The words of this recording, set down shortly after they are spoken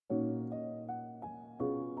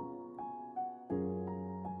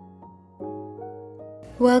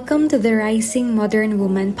Welcome to the Rising Modern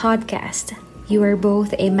Woman podcast. You are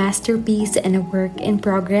both a masterpiece and a work in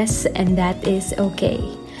progress, and that is okay.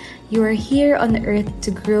 You are here on earth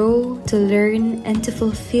to grow, to learn, and to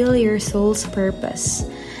fulfill your soul's purpose.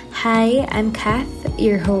 Hi, I'm Kath,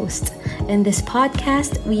 your host. In this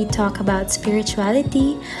podcast, we talk about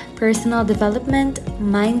spirituality, personal development,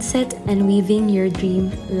 mindset, and weaving your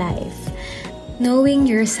dream life. Knowing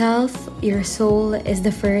yourself, your soul, is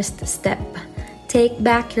the first step. Take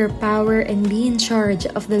back your power and be in charge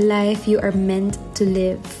of the life you are meant to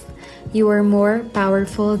live. You are more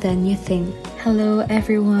powerful than you think. Hello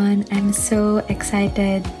everyone, I'm so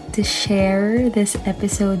excited to share this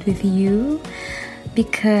episode with you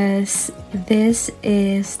because this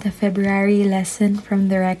is the February lesson from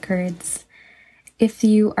the records. If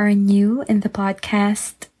you are new in the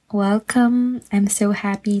podcast, welcome. I'm so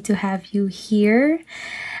happy to have you here.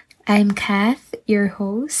 I'm Kath, your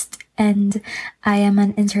host, and I am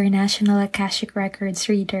an international Akashic Records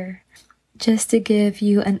reader. Just to give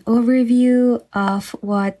you an overview of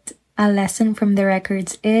what a lesson from the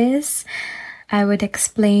records is, I would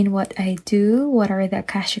explain what I do, what are the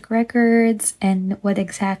Akashic Records, and what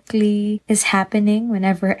exactly is happening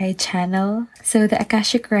whenever I channel. So the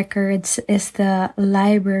Akashic Records is the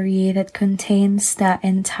library that contains the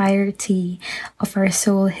entirety of our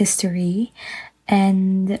soul history,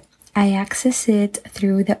 and I access it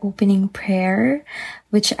through the opening prayer,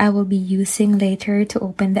 which I will be using later to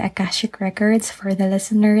open the Akashic Records for the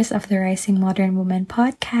listeners of the Rising Modern Woman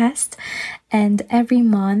podcast. And every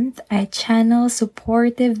month, I channel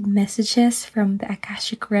supportive messages from the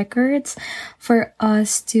Akashic Records for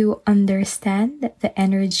us to understand the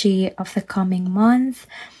energy of the coming month,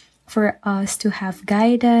 for us to have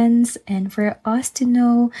guidance, and for us to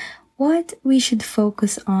know what we should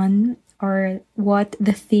focus on or what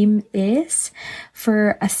the theme is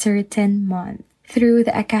for a certain month. Through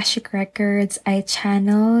the Akashic Records, I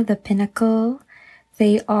channel the pinnacle.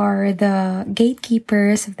 They are the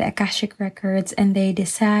gatekeepers of the Akashic Records, and they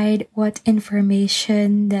decide what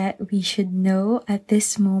information that we should know at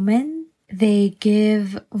this moment. They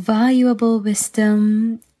give valuable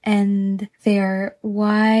wisdom, and they are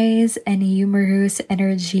wise and humorous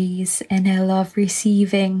energies, and I love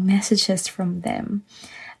receiving messages from them.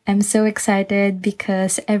 I'm so excited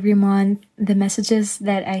because every month the messages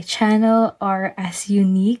that I channel are as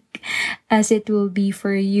unique as it will be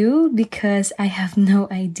for you, because I have no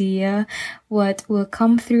idea what will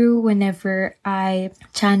come through whenever I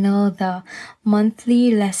channel the monthly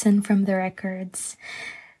lesson from the records.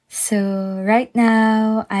 So right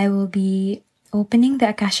now I will be opening the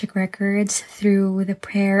Akashic Records through the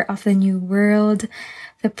prayer of the New World,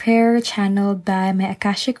 the prayer channeled by my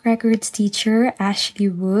Akashic Records teacher, Ashley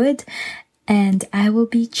Wood, and I will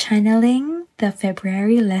be channeling the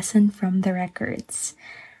February lesson from the records.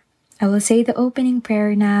 I will say the opening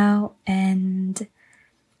prayer now, and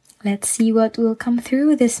let's see what will come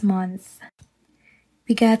through this month.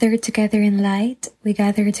 We gather together in light, we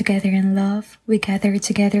gather together in love, we gather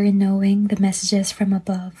together in knowing the messages from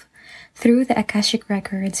above. Through the Akashic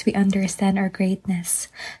Records, we understand our greatness.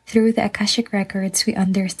 Through the Akashic Records, we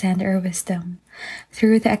understand our wisdom.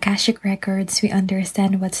 Through the Akashic Records, we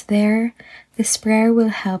understand what's there. This prayer will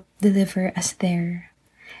help deliver us there.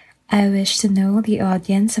 I wish to know the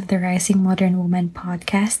audience of the Rising Modern Woman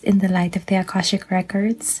podcast in the light of the Akashic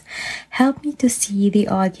Records. Help me to see the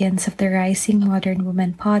audience of the Rising Modern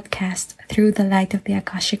Woman podcast through the light of the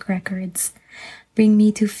Akashic Records. Bring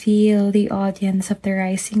me to feel the audience of the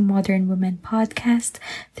Rising Modern Woman podcast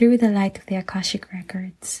through the light of the Akashic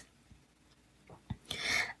Records.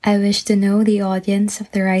 I wish to know the audience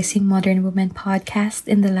of the Rising Modern Woman podcast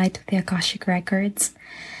in the light of the Akashic Records.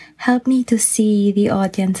 Help me to see the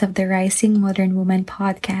audience of the Rising Modern Woman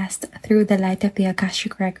podcast through the light of the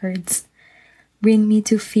Akashic Records. Bring me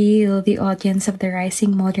to feel the audience of the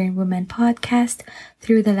Rising Modern Woman podcast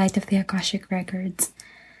through the light of the Akashic Records.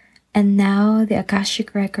 And now the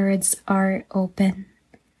Akashic Records are open.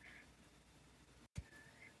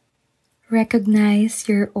 Recognize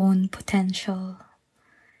your own potential.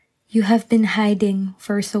 You have been hiding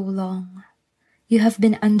for so long. You have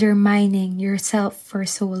been undermining yourself for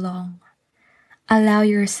so long. Allow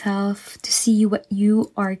yourself to see what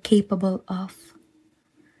you are capable of.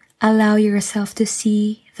 Allow yourself to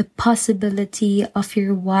see the possibility of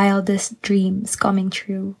your wildest dreams coming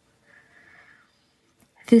true.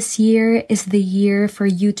 This year is the year for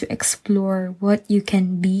you to explore what you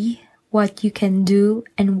can be, what you can do,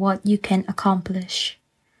 and what you can accomplish.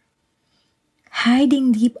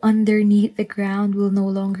 Hiding deep underneath the ground will no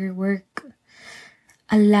longer work.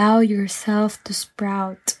 Allow yourself to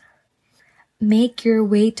sprout. Make your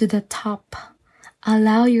way to the top.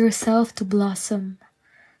 Allow yourself to blossom.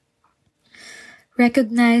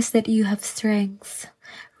 Recognize that you have strength.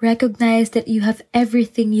 Recognize that you have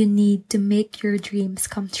everything you need to make your dreams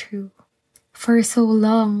come true. For so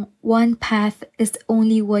long, one path is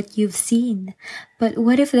only what you've seen. But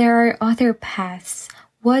what if there are other paths?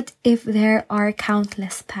 What if there are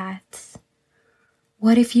countless paths?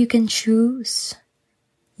 What if you can choose?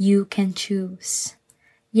 You can choose.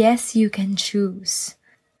 Yes, you can choose.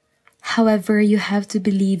 However, you have to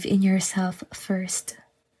believe in yourself first.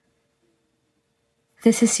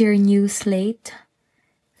 This is your new slate.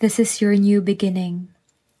 This is your new beginning.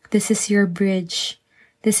 This is your bridge.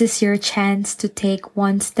 This is your chance to take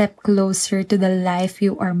one step closer to the life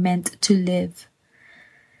you are meant to live.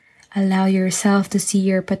 Allow yourself to see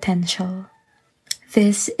your potential.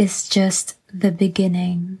 This is just the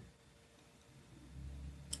beginning.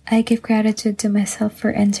 I give gratitude to myself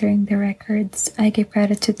for entering the records. I give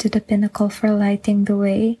gratitude to the Pinnacle for lighting the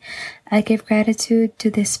way. I give gratitude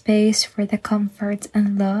to this space for the comfort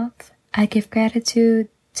and love. I give gratitude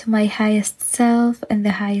to my highest self and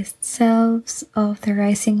the highest selves of the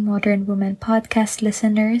Rising Modern Woman podcast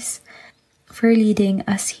listeners for leading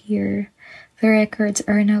us here. The records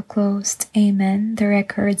are now closed. Amen. The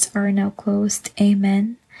records are now closed.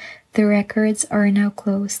 Amen. The records are now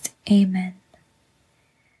closed. Amen.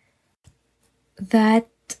 That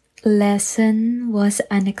lesson was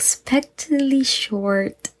unexpectedly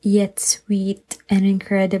short, yet sweet and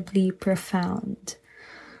incredibly profound.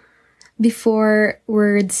 Before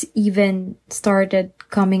words even started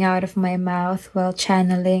coming out of my mouth while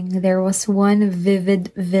channeling, there was one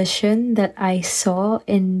vivid vision that I saw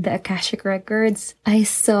in the Akashic Records. I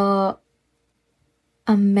saw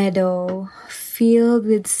a meadow filled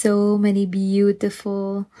with so many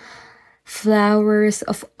beautiful flowers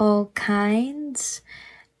of all kinds.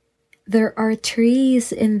 There are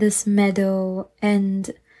trees in this meadow,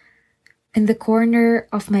 and in the corner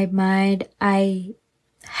of my mind, I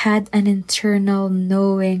had an internal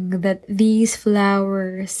knowing that these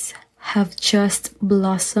flowers have just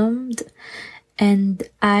blossomed, and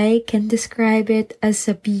I can describe it as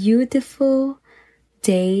a beautiful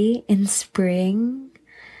day in spring.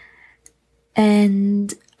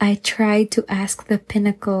 And I tried to ask the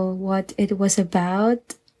Pinnacle what it was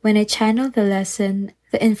about. When I channeled the lesson,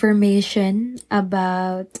 the information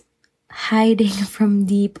about hiding from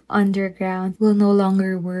deep underground will no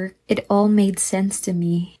longer work. It all made sense to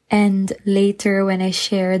me. And later, when I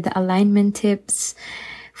shared the alignment tips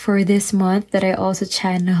for this month that I also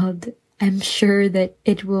channeled, I'm sure that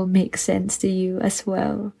it will make sense to you as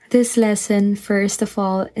well. This lesson, first of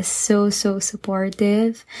all, is so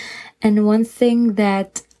supportive. And one thing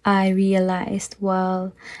that I realized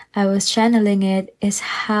while I was channeling it is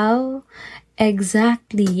how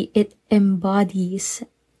exactly it embodies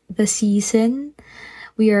the season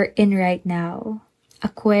we are in right now,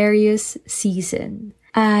 Aquarius season.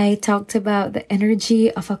 I talked about the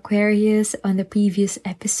energy of Aquarius on the previous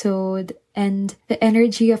episode, and the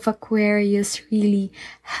energy of Aquarius really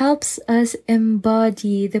helps us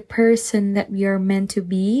embody the person that we are meant to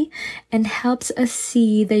be and helps us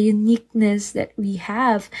see the uniqueness that we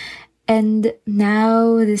have. And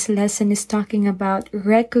now this lesson is talking about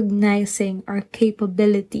recognizing our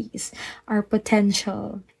capabilities, our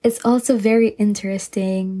potential. It's also very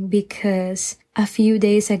interesting because a few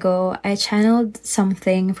days ago, I channeled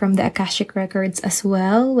something from the Akashic Records as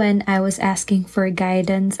well when I was asking for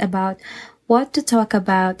guidance about what to talk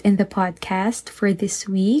about in the podcast for this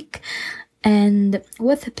week. And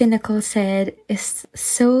what the Pinnacle said is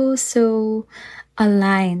so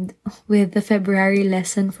aligned with the February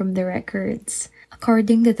lesson from the records.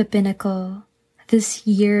 According to the Pinnacle, this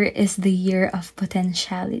year is the year of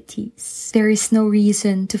potentialities. There is no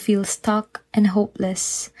reason to feel stuck and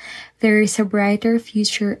hopeless. There is a brighter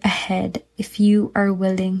future ahead if you are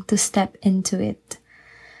willing to step into it.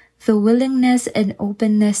 The willingness and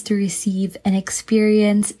openness to receive and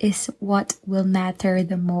experience is what will matter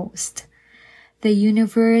the most. The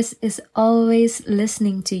universe is always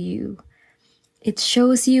listening to you. It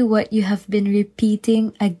shows you what you have been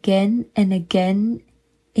repeating again and again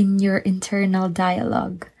in your internal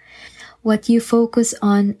dialogue. What you focus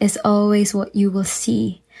on is always what you will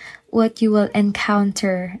see, what you will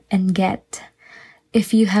encounter and get.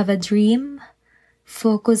 If you have a dream,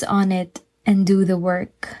 focus on it and do the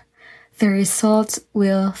work. The results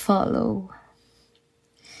will follow.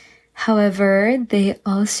 However, they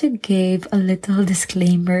also gave a little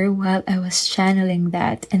disclaimer while I was channeling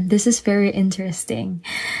that. And this is very interesting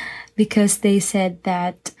because they said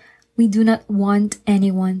that we do not want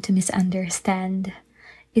anyone to misunderstand.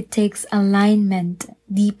 It takes alignment,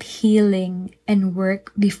 deep healing, and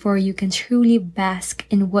work before you can truly bask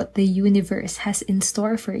in what the universe has in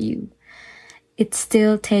store for you. It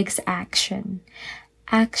still takes action.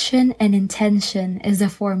 Action and intention is the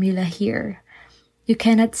formula here. You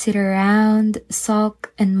cannot sit around,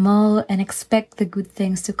 sulk and mull and expect the good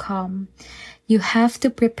things to come. You have to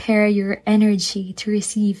prepare your energy to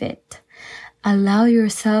receive it. Allow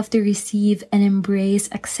yourself to receive and embrace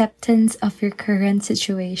acceptance of your current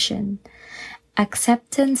situation.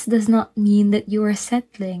 Acceptance does not mean that you are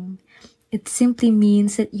settling. It simply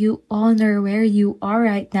means that you honor where you are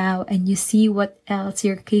right now and you see what else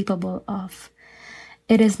you're capable of.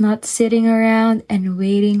 It is not sitting around and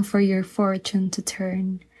waiting for your fortune to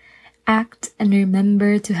turn. Act and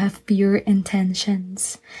remember to have pure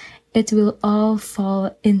intentions. It will all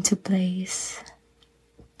fall into place.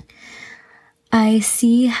 I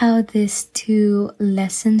see how these two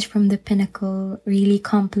lessons from the Pinnacle really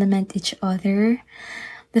complement each other.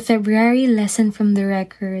 The February lesson from the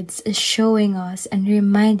records is showing us and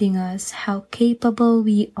reminding us how capable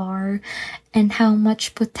we are and how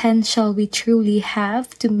much potential we truly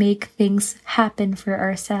have to make things happen for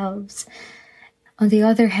ourselves. On the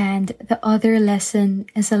other hand, the other lesson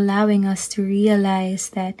is allowing us to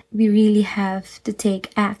realize that we really have to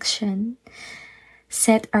take action,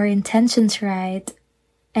 set our intentions right,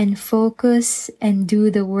 and focus and do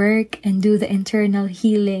the work and do the internal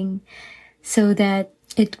healing so that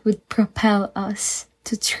it would propel us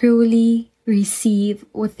to truly receive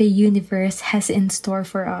what the universe has in store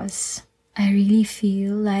for us. I really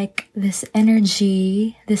feel like this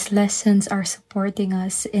energy, these lessons are supporting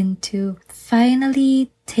us into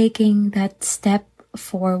finally taking that step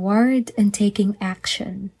forward and taking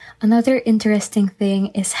action. Another interesting thing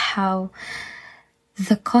is how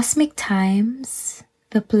the cosmic times,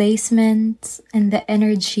 the placements, and the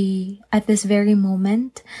energy at this very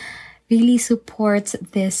moment really supports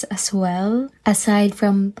this as well. Aside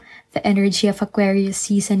from the energy of Aquarius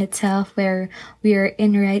season itself where we are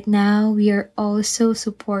in right now, we are also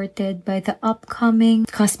supported by the upcoming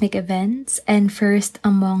cosmic events. And first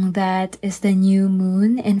among that is the new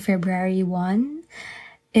moon in February 1.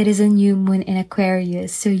 It is a new moon in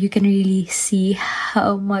Aquarius, so you can really see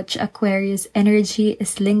how much Aquarius energy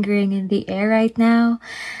is lingering in the air right now.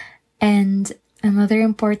 And another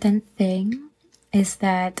important thing is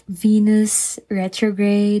that Venus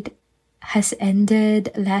retrograde has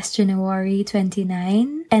ended last January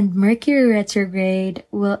 29 and Mercury retrograde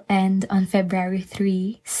will end on February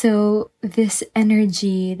 3. So this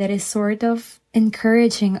energy that is sort of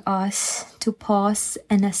encouraging us to pause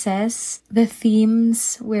and assess the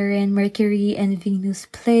themes wherein Mercury and Venus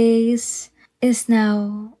plays is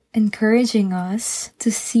now encouraging us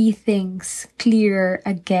to see things clearer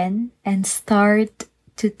again and start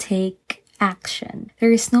to take action.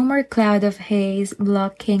 There is no more cloud of haze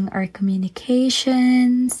blocking our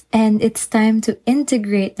communications, and it's time to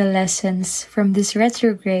integrate the lessons from these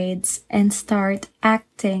retrogrades and start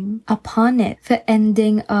acting upon it. The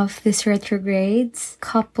ending of these retrogrades,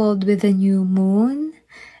 coupled with the new moon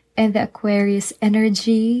and the Aquarius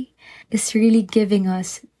energy, is really giving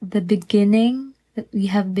us the beginning that we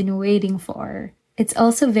have been waiting for. It's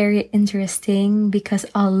also very interesting because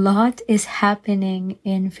a lot is happening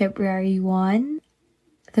in February 1.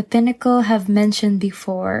 The Pinnacle have mentioned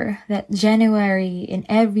before that January in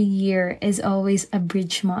every year is always a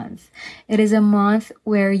bridge month. It is a month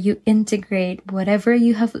where you integrate whatever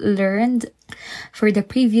you have learned for the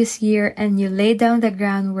previous year and you lay down the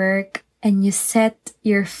groundwork and you set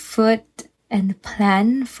your foot and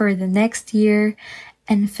plan for the next year.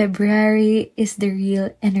 And February is the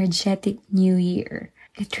real energetic new year.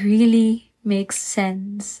 It really makes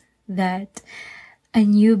sense that a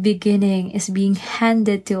new beginning is being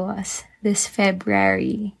handed to us this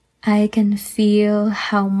February. I can feel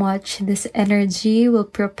how much this energy will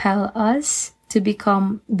propel us to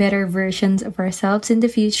become better versions of ourselves in the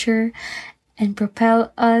future and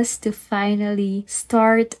propel us to finally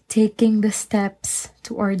start taking the steps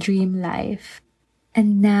to our dream life.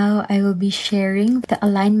 And now I will be sharing the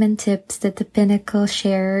alignment tips that the Pinnacle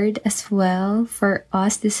shared as well for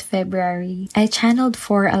us this February. I channeled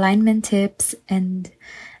 4 alignment tips and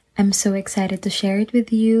I'm so excited to share it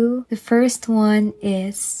with you. The first one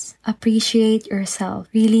is appreciate yourself.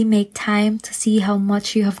 Really make time to see how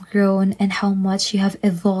much you have grown and how much you have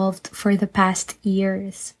evolved for the past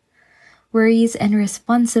years. Worries and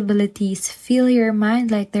responsibilities fill your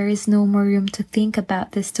mind like there is no more room to think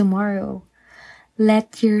about this tomorrow.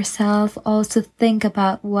 Let yourself also think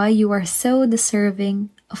about why you are so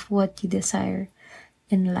deserving of what you desire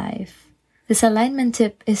in life. This alignment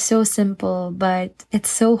tip is so simple, but it's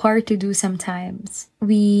so hard to do sometimes.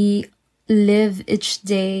 We live each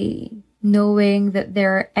day knowing that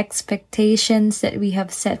there are expectations that we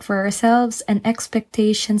have set for ourselves and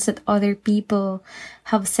expectations that other people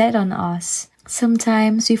have set on us.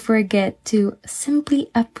 Sometimes we forget to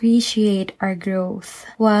simply appreciate our growth.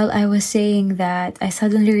 While I was saying that, I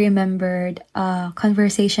suddenly remembered a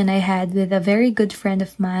conversation I had with a very good friend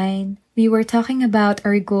of mine. We were talking about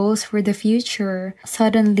our goals for the future.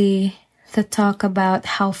 Suddenly, the talk about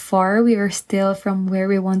how far we are still from where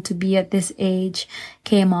we want to be at this age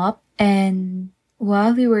came up. And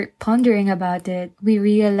while we were pondering about it, we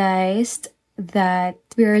realized that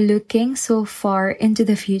we are looking so far into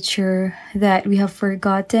the future that we have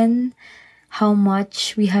forgotten how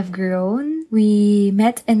much we have grown. We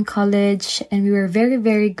met in college and we were very,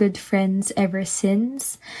 very good friends ever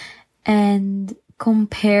since. And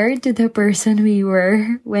compared to the person we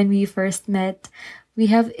were when we first met, we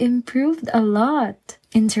have improved a lot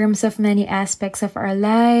in terms of many aspects of our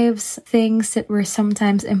lives. Things that were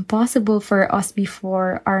sometimes impossible for us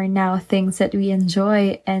before are now things that we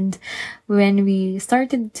enjoy. And when we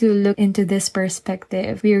started to look into this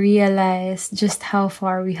perspective, we realized just how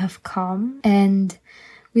far we have come. And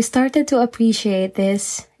we started to appreciate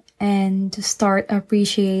this and to start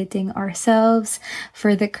appreciating ourselves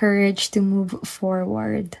for the courage to move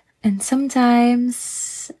forward. And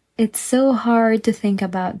sometimes it's so hard to think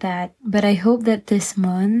about that, but I hope that this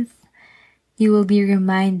month you will be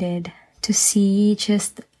reminded to see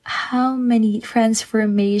just how many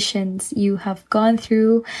transformations you have gone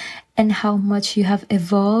through and how much you have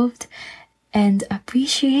evolved, and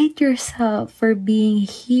appreciate yourself for being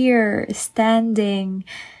here, standing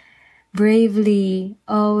bravely,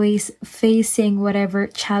 always facing whatever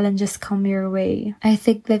challenges come your way. I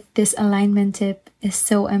think that this alignment tip is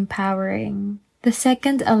so empowering. The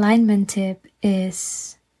second alignment tip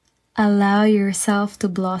is allow yourself to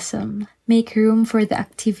blossom. Make room for the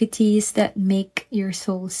activities that make your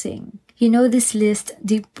soul sing. You know this list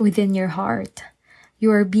deep within your heart.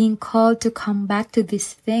 You are being called to come back to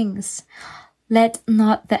these things. Let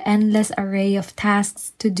not the endless array of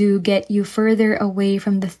tasks to do get you further away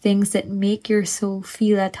from the things that make your soul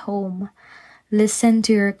feel at home. Listen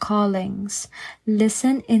to your callings.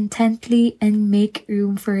 Listen intently and make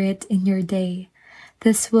room for it in your day.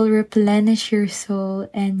 This will replenish your soul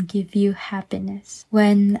and give you happiness.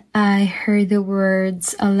 When I heard the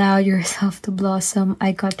words, allow yourself to blossom,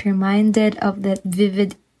 I got reminded of that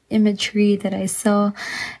vivid imagery that I saw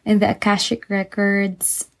in the Akashic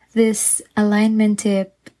Records. This alignment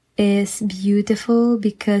tip is beautiful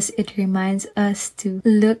because it reminds us to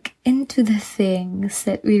look into the things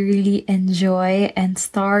that we really enjoy and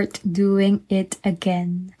start doing it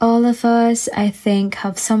again. All of us, I think,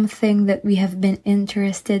 have something that we have been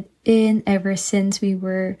interested in ever since we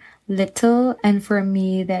were little, and for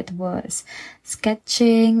me that was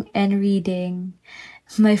sketching and reading.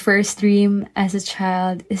 My first dream as a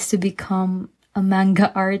child is to become a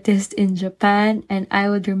manga artist in Japan, and I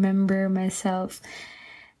would remember myself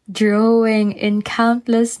drawing in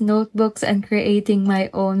countless notebooks and creating my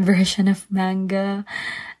own version of manga.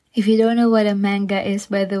 If you don't know what a manga is,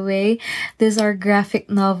 by the way, these are graphic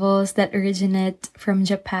novels that originate from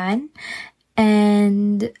Japan.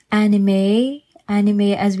 And anime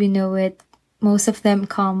as we know it, most of them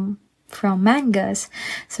come from mangas.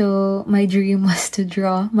 So my dream was to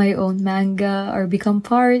draw my own manga or become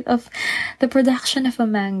part of the production of a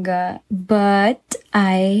manga. But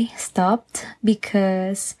I stopped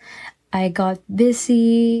because I got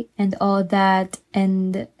busy and all that.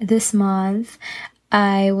 And this month,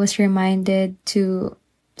 I was reminded to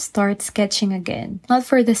start sketching again. Not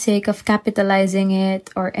for the sake of capitalizing it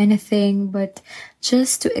or anything, but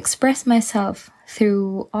just to express myself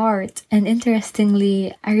through art. And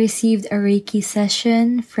interestingly, I received a Reiki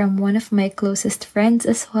session from one of my closest friends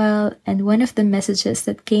as well, and one of the messages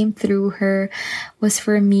that came through her was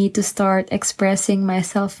for me to start expressing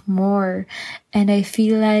myself more. And I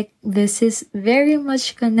feel like this is very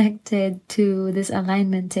much connected to this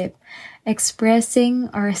alignment tip. Expressing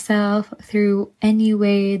ourselves through any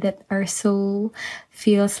way that our soul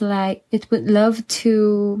feels like it would love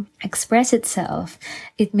to express itself.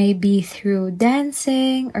 It may be through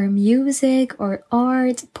dancing or music or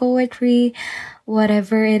art, poetry,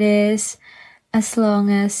 whatever it is, as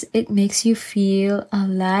long as it makes you feel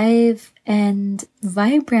alive and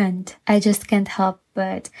vibrant. I just can't help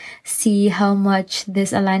but see how much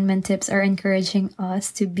these alignment tips are encouraging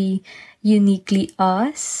us to be uniquely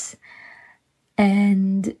us.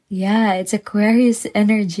 And yeah, it's Aquarius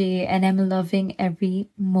energy and I'm loving every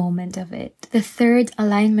moment of it. The third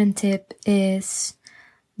alignment tip is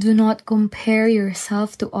Do not compare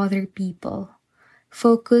yourself to other people.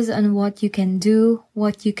 Focus on what you can do,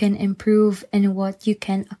 what you can improve, and what you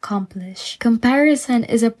can accomplish. Comparison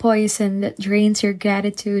is a poison that drains your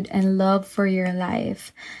gratitude and love for your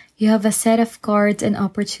life. You have a set of cards and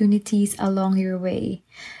opportunities along your way.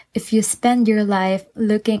 If you spend your life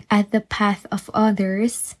looking at the path of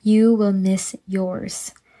others, you will miss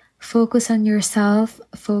yours. Focus on yourself,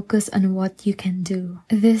 focus on what you can do.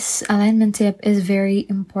 This alignment tip is very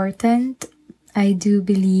important. I do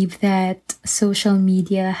believe that social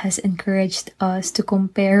media has encouraged us to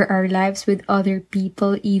compare our lives with other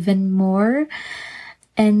people even more.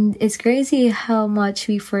 And it's crazy how much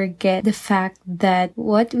we forget the fact that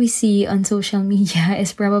what we see on social media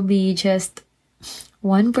is probably just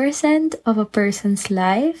 1% of a person's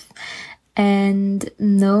life. And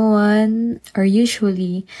no one, or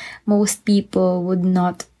usually most people, would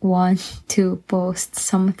not want to post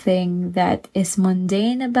something that is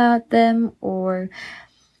mundane about them or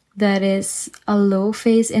that is a low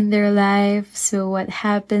phase in their life. So what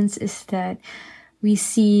happens is that we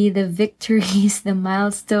see the victories, the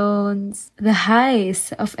milestones, the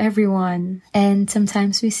highs of everyone. And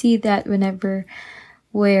sometimes we see that whenever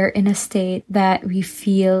we're in a state that we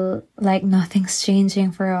feel like nothing's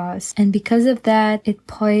changing for us. And because of that, it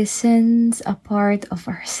poisons a part of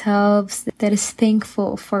ourselves that is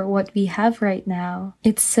thankful for what we have right now.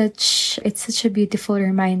 It's such a beautiful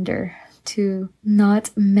reminder to not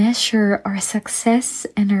measure our success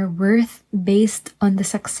and our worth based on the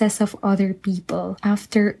success of other people.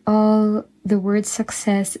 After all, the word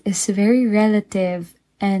success is very relative,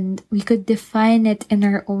 and we could define it in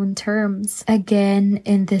our own terms. Again,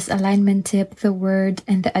 in this alignment tip, the word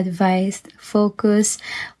and the advice focus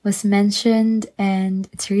was mentioned, and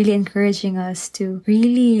it's really encouraging us to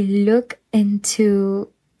really look into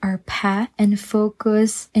our path and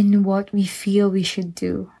focus in what we feel we should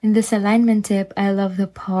do. In this alignment tip, I love the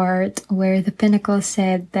part where the Pinnacle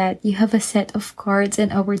said that you have a set of cards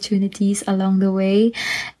and opportunities along the way,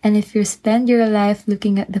 and if you spend your life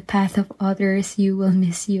looking at the path of others, you will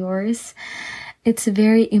miss yours. It's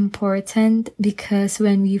very important because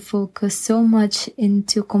when we focus so much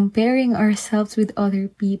into comparing ourselves with other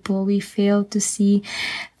people, we fail to see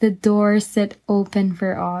the doors that open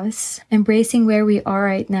for us. Embracing where we are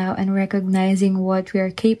right now and recognizing what we are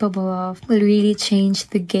capable of will really change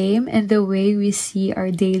the game and the way we see our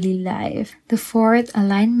daily life. The fourth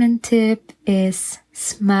alignment tip is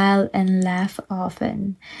smile and laugh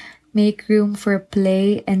often. Make room for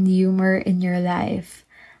play and humor in your life.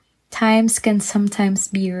 Times can sometimes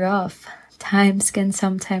be rough. Times can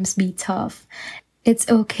sometimes be tough. It's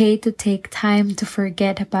okay to take time to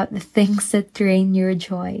forget about the things that drain your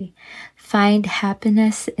joy. Find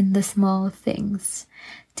happiness in the small things.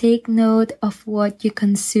 Take note of what you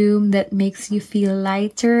consume that makes you feel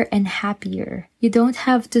lighter and happier. You don't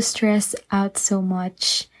have to stress out so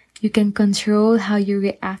much. You can control how you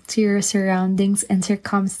react to your surroundings and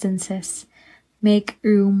circumstances. Make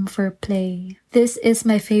room for play. This is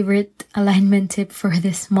my favorite alignment tip for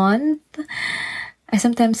this month. I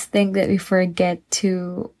sometimes think that we forget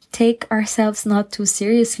to take ourselves not too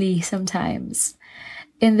seriously sometimes.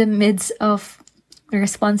 In the midst of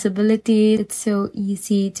responsibility, it's so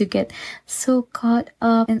easy to get so caught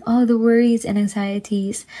up in all the worries and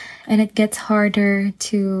anxieties, and it gets harder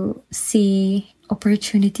to see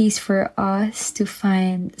opportunities for us to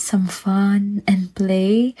find some fun and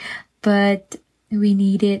play, but we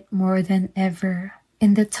need it more than ever.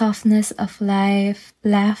 In the toughness of life,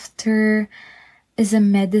 laughter is a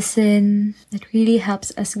medicine that really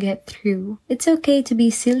helps us get through. It's okay to be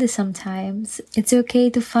silly sometimes. It's okay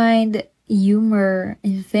to find humor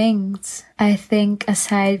in things. I think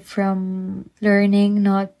aside from learning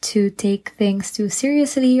not to take things too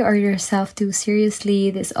seriously or yourself too seriously,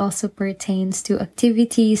 this also pertains to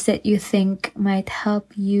activities that you think might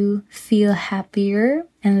help you feel happier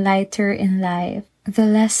and lighter in life. The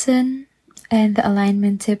lesson and the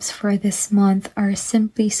alignment tips for this month are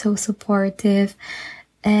simply so supportive,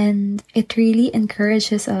 and it really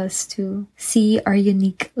encourages us to see our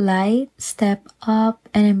unique light, step up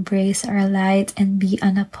and embrace our light, and be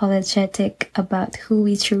unapologetic about who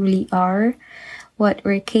we truly are, what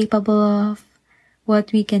we're capable of,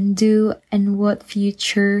 what we can do, and what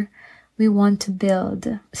future we want to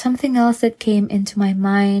build. Something else that came into my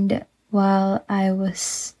mind while I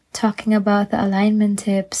was talking about the alignment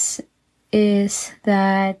tips is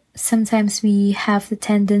that sometimes we have the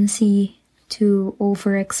tendency to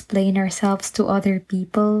over-explain ourselves to other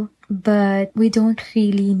people, but we don't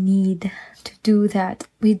really need to do that.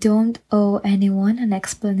 We don't owe anyone an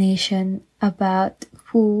explanation about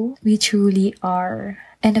who we truly are.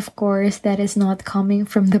 And of course, that is not coming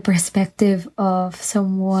from the perspective of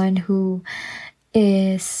someone who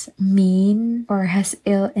is mean or has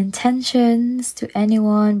ill intentions to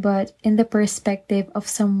anyone, but in the perspective of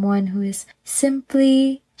someone who is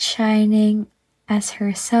simply shining as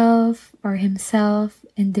herself or himself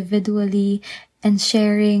individually and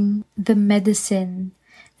sharing the medicine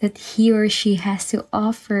that he or she has to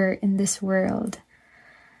offer in this world.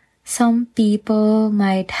 Some people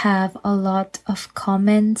might have a lot of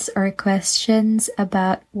comments or questions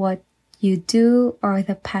about what you do or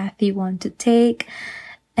the path you want to take,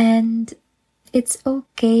 and it's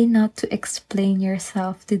okay not to explain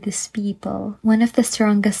yourself to these people. One of the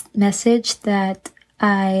strongest message that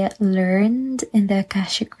I learned in the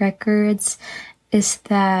Akashic Records is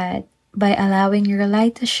that by allowing your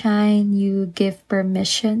light to shine, you give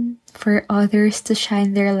permission for others to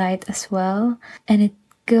shine their light as well. And it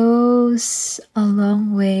goes a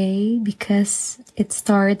long way because it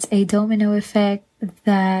starts a domino effect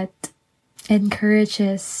that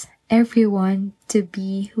encourages everyone to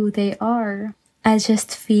be who they are. I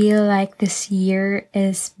just feel like this year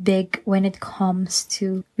is big when it comes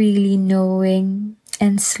to really knowing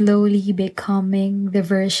and slowly becoming the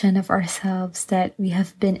version of ourselves that we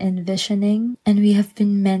have been envisioning and we have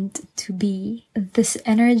been meant to be. This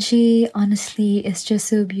energy, honestly, is just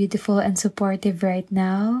so beautiful and supportive right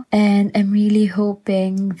now. And I'm really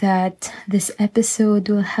hoping that this episode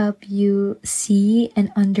will help you see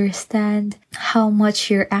and understand how much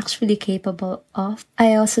you're actually capable of.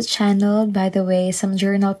 I also channeled, by the way, some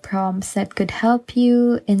journal prompts that could help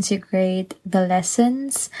you integrate the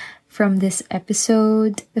lessons from this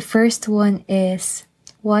episode. The first one is,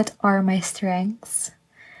 what are my strengths?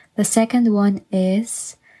 The second one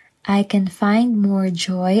is, I can find more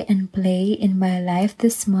joy and play in my life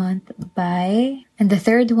this month by... And the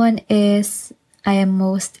third one is, I am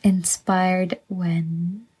most inspired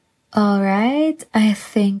when... Alright, I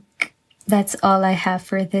think that's all I have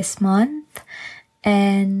for this month.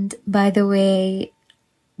 And by the way,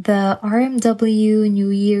 the RMW New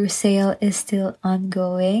Year sale is still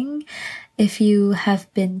ongoing. If you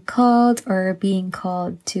have been called or being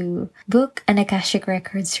called to book an Akashic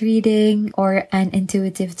Records reading or an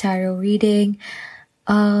intuitive tarot reading,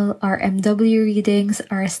 all RMW readings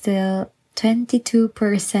are still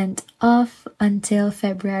 22% off until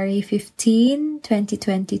February 15,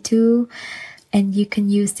 2022. And you can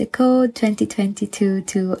use the code 2022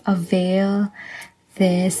 to avail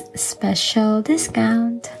this special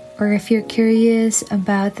discount. Or if you're curious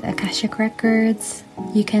about the Akashic Records,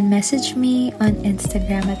 you can message me on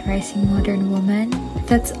Instagram at Rising Modern Woman.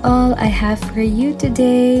 That's all I have for you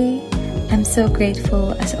today. I'm so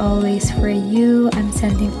grateful as always for you. I'm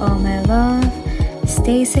sending all my love.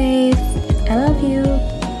 Stay safe. I love you.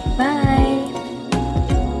 Bye.